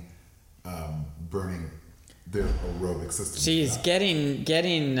staying burning their aerobic system. Geez, getting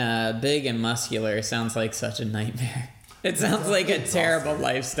big and muscular sounds like such a nightmare. It sounds like a terrible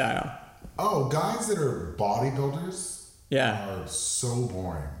lifestyle. Oh, guys that are bodybuilders are so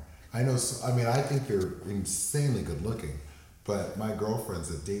boring. I think they're insanely good looking, but my girlfriends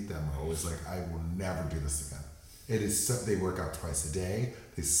that date them are always like, I will never do this again. It is they work out twice a day,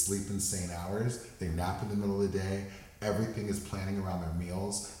 they sleep insane hours, they nap in the middle of the day, everything is planning around their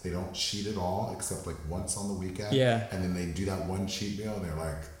meals, they don't cheat at all except like once on the weekend, and then they do that one cheat meal and they're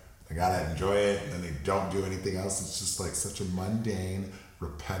like, I gotta enjoy it, and they don't do anything else. It's just like such a mundane,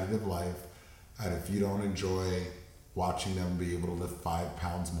 repetitive life, and if you don't enjoy watching them be able to lift 5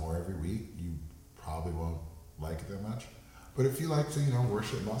 pounds more every week, you probably won't like it that much. But if you like to,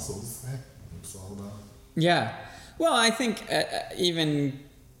 worship muscles, hey, it's all about it. Yeah. Well, I think even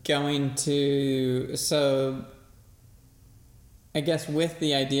going to, so I guess with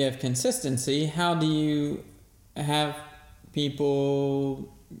the idea of consistency, how do you have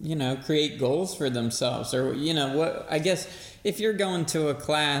people, create goals for themselves? Or, what, I guess if you're going to a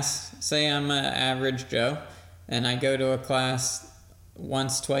class, say I'm an average Joe, and I go to a class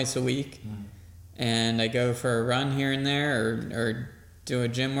once, twice a week, and I go for a run here and there, or do a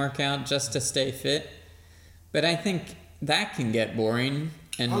gym workout just to stay fit. But I think that can get boring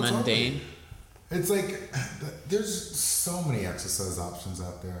and mundane. Totally. It's like, there's so many exercise options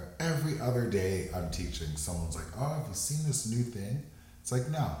out there. Every other day I'm teaching, someone's like, oh, have you seen this new thing? It's like,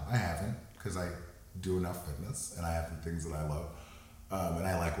 no, I haven't, because I do enough fitness, and I have the things that I love. And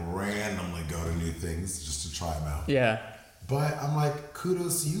I randomly go to new things just to try them out. Yeah. But I'm like,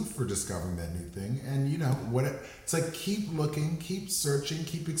 kudos to you for discovering that new thing. And it's like, keep looking, keep searching,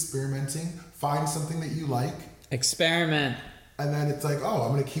 keep experimenting, find something that you like. Experiment. And then it's like, oh,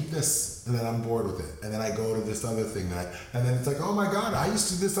 I'm going to keep this. And then I'm bored with it. And then I go to this other thing and then it's like, oh my God, I used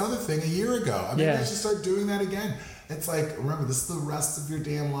to do this other thing a year ago. I should start doing that again. It's like, remember, this is the rest of your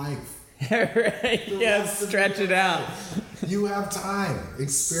damn life. Right. Yeah, stretch it out. You have time.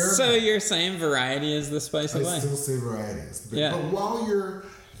 Experiment. So you're saying variety is the spice of life? I still say variety is the big. Yeah. But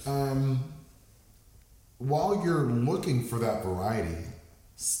while you're looking for that variety,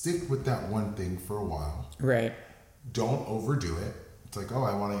 stick with that one thing for a while. Right. Don't overdo it. It's like, oh,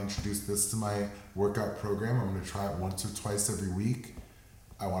 I want to introduce this to my workout program. I'm going to try it once or twice every week.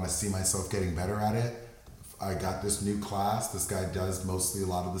 I want to see myself getting better at it. I got this new class. This guy does mostly a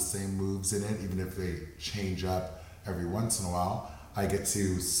lot of the same moves in it, even if they change up every once in a while. I get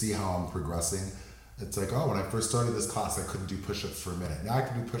to see how I'm progressing. It's like, oh, when I first started this class, I couldn't do push-ups for a minute. Now I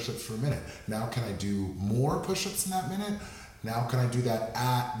can do push-ups for a minute. Now can I do more push-ups in that minute? Now can I do that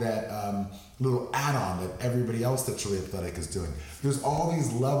little add-on that everybody else that's really athletic is doing? There's all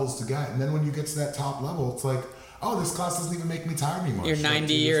these levels to get. And then when you get to that top level, it's like, oh, this class doesn't even make me tired anymore. You're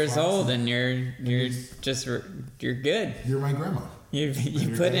 90 years old and you're good. You're my grandma. You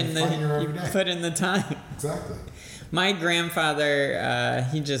put in the time. Exactly. My grandfather,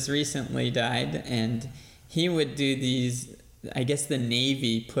 he just recently died, and he would do these. I guess the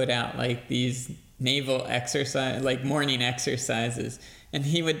Navy put out these naval exercise, morning exercises. And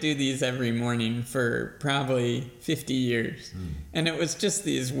he would do these every morning for probably 50 years. And it was just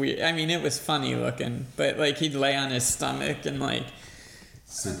these weird, it was funny looking, but he'd lay on his stomach and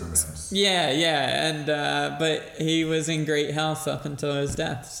Superman. Yeah. And, but he was in great health up until his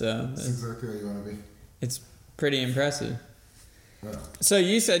death. So that's exactly how you want to be. It's pretty impressive. Yeah. So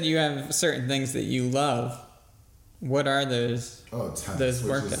you said you have certain things that you love. What are those? Oh, tennis, those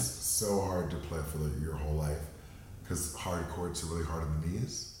which workouts? is so hard to play for your whole life. Because hard courts are really hard on the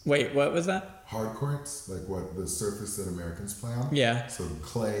knees. Wait, what was that? Hard courts, the surface that Americans play on. Yeah. So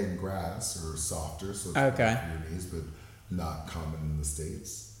clay and grass are softer, so it's okay. for your knees, but not common in the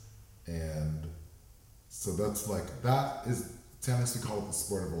States. And so that is tennis. We call it the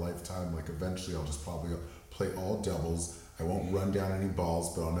sport of a lifetime. Eventually I'll just probably play all doubles. I won't run down any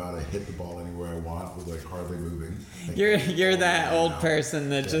balls, but I'll know how to hit the ball anywhere I want with like hardly moving. Like, You're that old person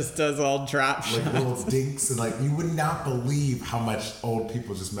that just does all drop shots. Like little dinks, and like you would not believe how much old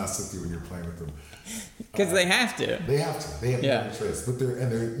people just mess with you when you're playing with them. Because they have to. They have to. They have no choice. But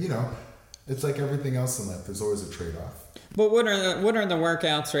they're you know, it's like everything else in life. There's always a trade-off. But what are the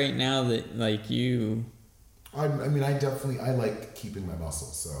workouts right now that like you? I mean, I like keeping my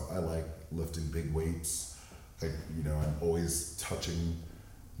muscles, so I like lifting big weights. Like, you know, I'm always touching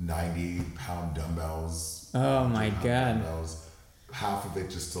 90-pound dumbbells. Oh my God. Dumbbells. Half of it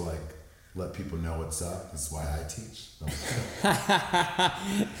just to like let people know what's up. That's why I teach.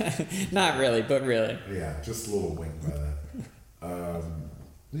 Not really, but really. Yeah, just a little wink by that.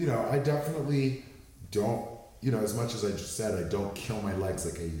 You know, I definitely don't, you know, as much as I just said, I don't kill my legs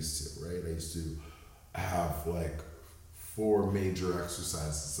like I used to, right? I used to have like 4 major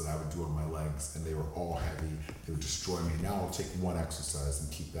exercises that I would do on my legs, and they were all heavy. They would destroy me. Now I'll take one exercise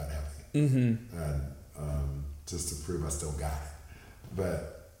and keep that heavy, and just to prove I still got it.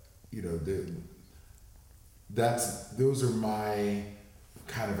 But you know, those are my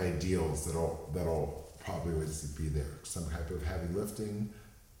kind of ideals that'll probably always be there. Some type of heavy lifting.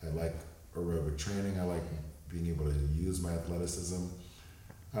 I like aerobic training. I like being able to use my athleticism,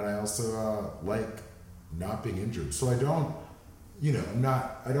 and I also like not being injured. So I don't, you know,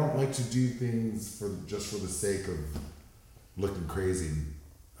 I don't like to do things just for the sake of looking crazy.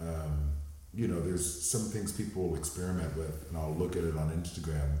 You know, there's some things people will experiment with, and I'll look at it on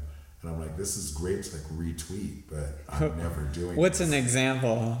Instagram, and I'm like, this is great to like retweet, but I'm never doing What's this. an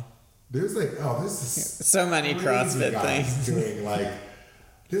example? There's like, this is so many CrossFit things. Doing like,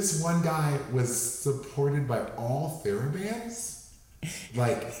 this one guy was supported by all TheraBands.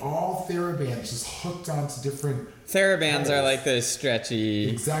 Like all TheraBands just hooked onto different TheraBands are like those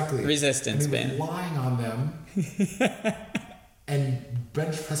stretchy resistance and bands. Lying on them and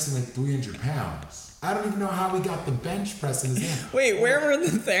bench pressing like 300 pounds. I don't even know how he got the bench press in his hand. Wait, where were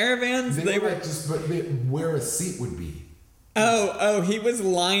the TheraBands? They were like just where a seat would be. Oh, he was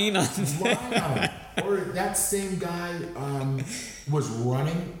lying on them. Lying on them. Or that same guy was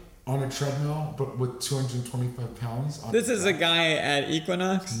running on a treadmill, but with 225 pounds. This is a guy at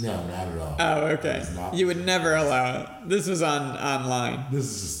Equinox? No, not at all. Oh, okay. You would never allow it. This was online. This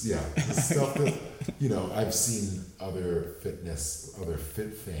is just, this stuff that, you know, I've seen other fit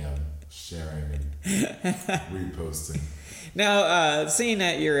fam sharing and reposting. Now, seeing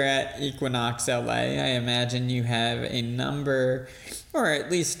that you're at Equinox LA, I imagine you have a number, or at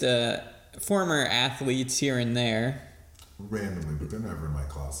least former athletes here and there. Randomly, but they're never in my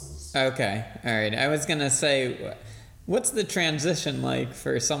classes. Okay, all right. I was going to say, what's the transition like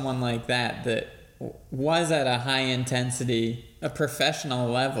for someone like that was at a high intensity, a professional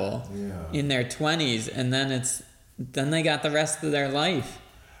level in their 20s, and then they got the rest of their life?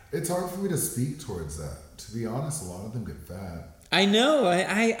 It's hard for me to speak towards that. To be honest, a lot of them get fat. I know.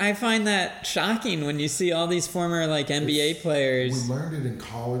 I find that shocking when you see all these former like NBA players. We learned it in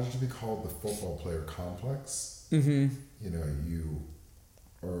college to be called the football player complex. Mm-hmm. You know, you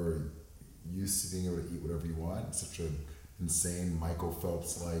are used to being able to eat whatever you want. Such an insane Michael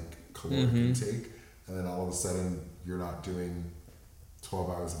Phelps-like caloric intake. And then all of a sudden, you're not doing 12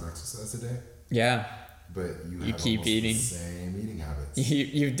 hours of exercise a day. Yeah. But you keep eating the same eating habits.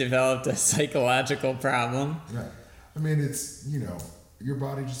 You've developed a psychological problem. Yeah. I mean, it's, you know, your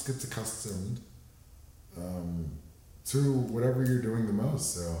body just gets accustomed to whatever you're doing the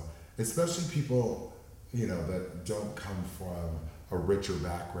most. So, especially people, you know, that don't come from a richer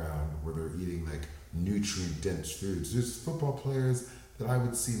background where they're eating like nutrient-dense foods. There's football players that I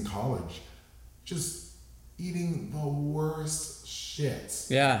would see in college just eating the worst shit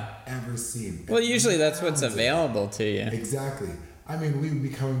ever seen. Well, usually that's what's available to you. Exactly. I mean, we would be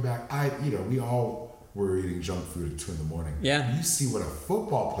coming back. We all were eating junk food at 2 a.m. Yeah. You see what a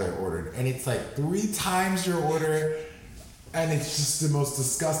football player ordered, and it's like 3 times your order, and it's just the most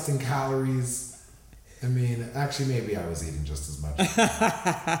disgusting calories. I mean, actually, maybe I was eating just as much.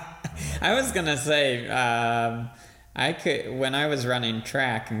 I was gonna say, when I was running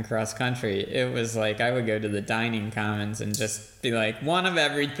track and cross country, it was like I would go to the dining commons and just be like, one of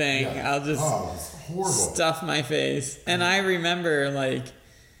everything. Yeah. I'll just stuff my face. And I remember, like,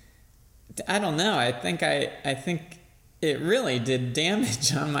 I don't know. I think it really did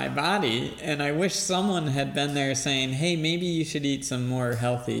damage on my body, and I wish someone had been there saying, "Hey, maybe you should eat some more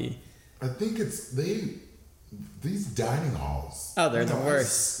healthy." I think these dining halls. Oh, they're the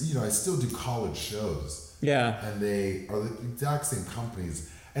worst. I still do college shows. Yeah. And they are the exact same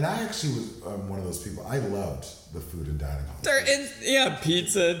companies, And I actually was one of those people. I loved the food and dining halls. There is,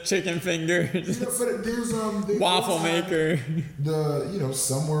 pizza, chicken fingers, But there's waffle maker.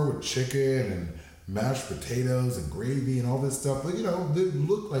 Somewhere with chicken and mashed potatoes and gravy and all this stuff. But they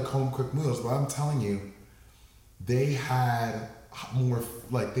look like home cooked meals. But I'm telling you, they had more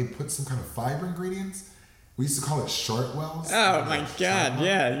they put some kind of fiber ingredients. We used to call it shortwells. Oh my God!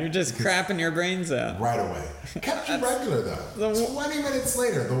 Yeah, you're just crapping your brains out right away. Kept you regular though. 20 minutes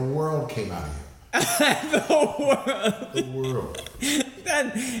later, the world came out of you. The world.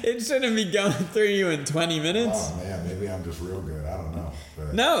 It shouldn't be going through you in 20 minutes. Oh man, maybe I'm just real good. I don't know.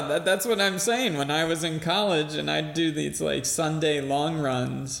 But. No, that's what I'm saying. When I was in college and I'd do these Sunday long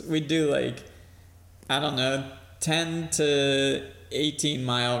runs, we'd do 10 to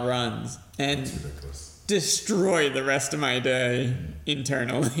 18-mile runs and That's ridiculous. Destroy the rest of my day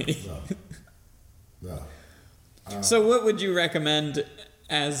internally. No. So what would you recommend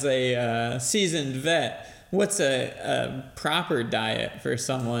as a seasoned vet? What's a proper diet for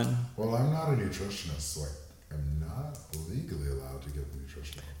someone? Well, I'm not a nutritionist, so I'm not legally allowed to give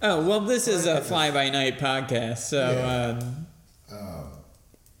nutritional. Oh, well, this is a fly-by-night podcast, so... Yeah.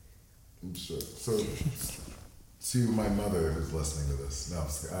 So, to my mother who's listening to this,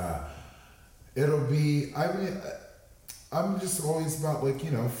 it'll be, I'm just always about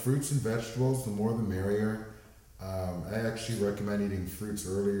fruits and vegetables, the more the merrier. I actually recommend eating fruits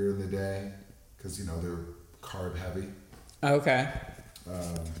earlier in the day because, they're carb heavy. Okay.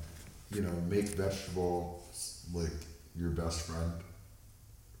 Make vegetables your best friend.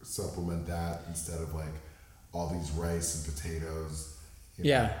 Supplement that instead of all these rice and potatoes.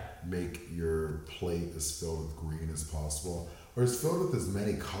 Make your plate as filled with green as possible. Or as filled with as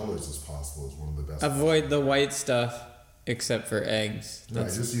many colors as possible is one of the best. Avoid the white stuff, except for eggs. No, I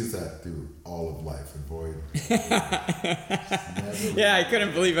just use that through all of life. Avoid. Yeah, I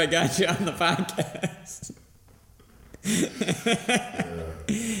couldn't believe I got you on the podcast.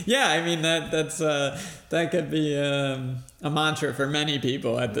 Yeah, I mean that's that could be a mantra for many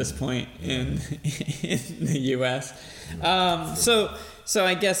people at this point in the U.S. So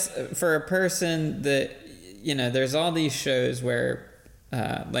I guess for a person that there's all these shows where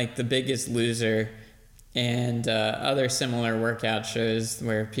The Biggest Loser and other similar workout shows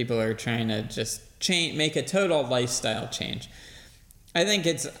where people are trying to just make a total lifestyle change. I think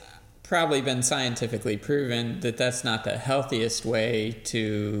it's probably been scientifically proven that that's not the healthiest way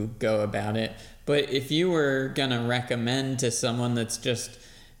to go about it. But if you were going to recommend to someone that's just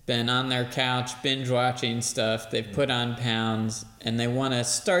been on their couch binge watching stuff, they've put on pounds, and they want to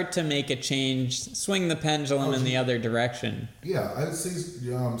start to make a change, swing the pendulum in the other direction. Yeah, I would say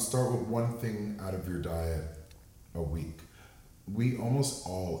start with one thing out of your diet a week. We almost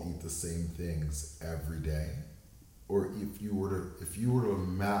all eat the same things every day. Or if you were to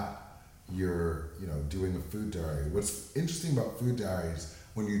map your, doing a food diary, what's interesting about food diaries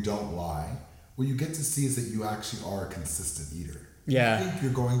when you don't lie, what you get to see is that you actually are a consistent eater. Yeah. You think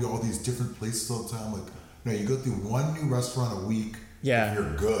you're going to all these different places all the time. No, you go through one new restaurant a week. Yeah. If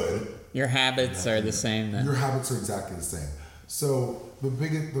you're good. Your habits are the same then. Your habits are exactly the same. So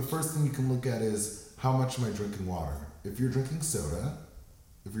the first thing you can look at is how much am I drinking water? If you're drinking soda,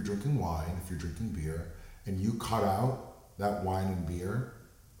 if you're drinking wine, if you're drinking beer, and you cut out that wine and beer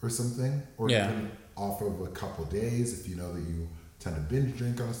or something, or even off of a couple of days, if you know that you tend to binge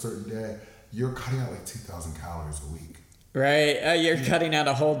drink on a certain day, you're cutting out 2,000 calories a week. Right, you're cutting out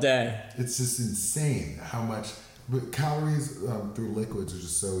a whole day. It's just insane how much. But calories through liquids are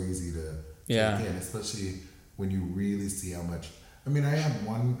just so easy to take in, especially when you really see how much. I mean, I had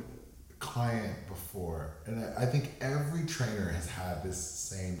one client before, and I think every trainer has had this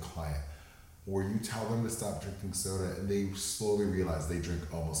same client, where you tell them to stop drinking soda, and they slowly realize they drink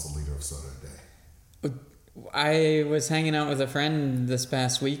almost a liter of soda a day. I was hanging out with a friend this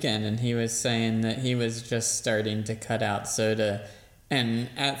past weekend, and he was saying that he was just starting to cut out soda. And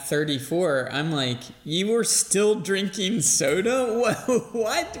at 34, I'm like, you were still drinking soda?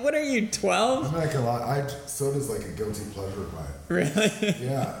 What? What are you, 12? I'm not gonna lie, soda's like a guilty pleasure of mine. Really?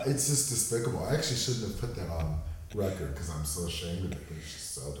 Yeah, it's just despicable. I actually shouldn't have put that on record because I'm so ashamed of it, but it's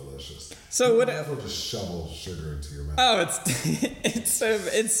just so delicious. So you might as well just shovel sugar into your mouth. Oh,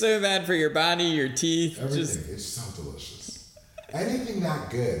 it's so bad for your body, your teeth. Everything. It's so delicious. Anything that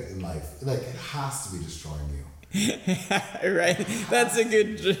good in life, it has to be destroying you. Right, that's a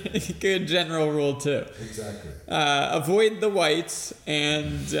good general rule too. Exactly. Avoid the whites,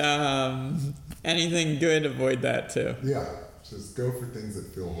 and anything good, avoid that too. Yeah, just go for things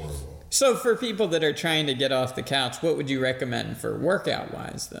that feel horrible. So for people that are trying to get off the couch, what would you recommend for workout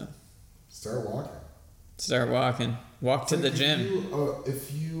wise though? Start walking. Start walking. walk to the gym.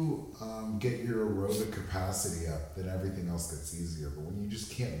 If you get your aerobic capacity up, then everything else gets easier. But when you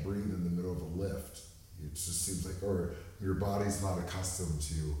just can't breathe in the middle of a lift, it just seems like, or your body's not accustomed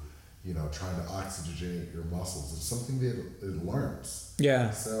to, trying to oxygenate your muscles. It's something that it learns.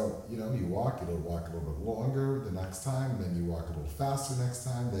 Yeah. So, you walk, it'll walk a little bit longer the next time, then you walk a little faster next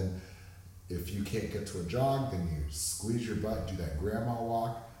time. Then if you can't get to a jog, then you squeeze your butt, do that grandma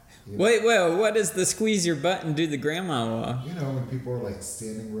walk. Wait, what is the squeeze your butt and do the grandma walk? When people are like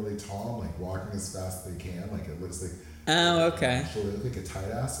standing really tall, like walking as fast as they can, like it looks like. Oh, okay. They look like a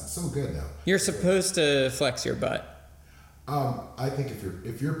tight ass. It's so good now. You're supposed to flex your butt. I think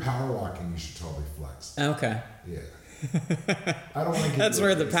if you're power walking, you should totally flex. Okay. Yeah. I don't want to. That's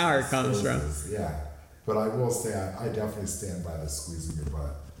where the power comes from. Yeah, but I will say I definitely stand by the squeezing your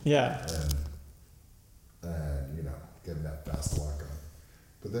butt. Yeah. And getting that fast walk on.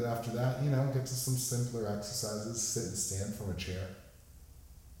 But then after that, get to some simpler exercises. Sit and stand from a chair.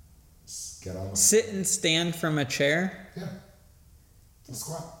 Get on the Sit and stand from a chair? Yeah. It's a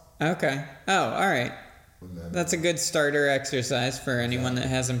squat. Okay. Oh, all right. Then, that's a good starter exercise for anyone that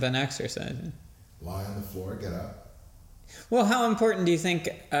hasn't been exercising. Lie on the floor, get up. Well, how important do you think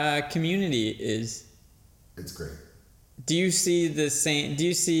community is? It's great. Do you see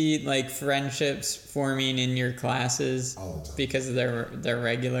like friendships forming in your classes all the time because they're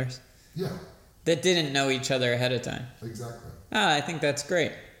regulars? Yeah. That didn't know each other ahead of time. Exactly. I think that's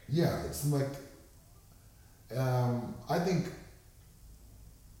great. Yeah, it's like I think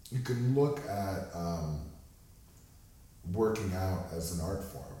you can look at working out as an art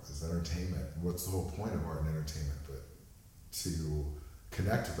form, as entertainment. What's the whole point of art and entertainment but to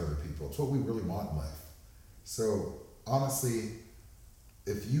connect with other people? It's what we really want in life. So honestly,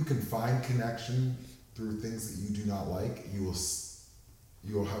 if you can find connection through things that you do not like, you'll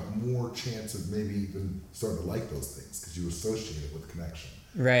have more chance of maybe even starting to like those things because you associate it with connection.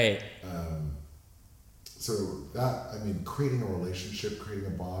 Right. So that, creating a relationship, creating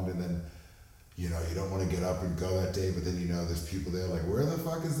a bond, and then, you don't want to get up and go that day, but then there's people there like, where the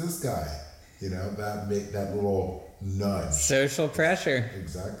fuck is this guy? That little nudge. Social pressure.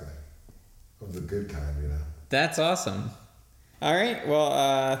 Exactly. Of the good kind, That's awesome. All right.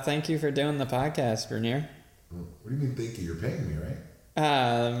 Well, thank you for doing the podcast, Raneir. What do you mean thank you? You're paying me, right?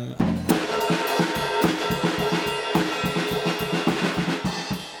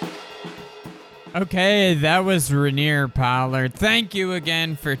 Okay, that was Raneir Pollard. Thank you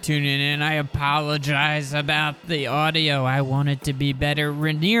again for tuning in. I apologize about the audio. I want it to be better.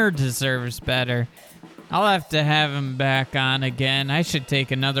 Raneir deserves better. I'll have to have him back on again. I should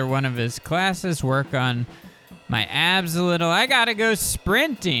take another one of his classes, work on my abs a little. I gotta go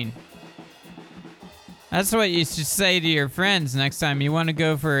sprinting. That's what you should say to your friends next time you want to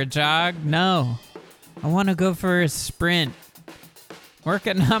go for a jog. No, I want to go for a sprint.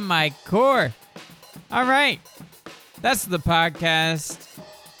 Working on my core. All right, that's the podcast.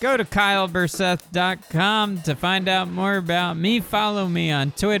 Go to kyleburseth.com to find out more about me. Follow me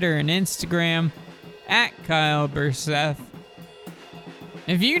on Twitter and Instagram @KyleBurseth.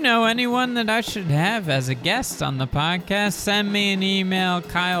 If you know anyone that I should have as a guest on the podcast, send me an email,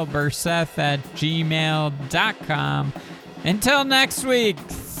 kyleburseth@gmail.com. Until next week,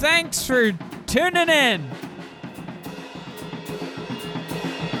 thanks for tuning in.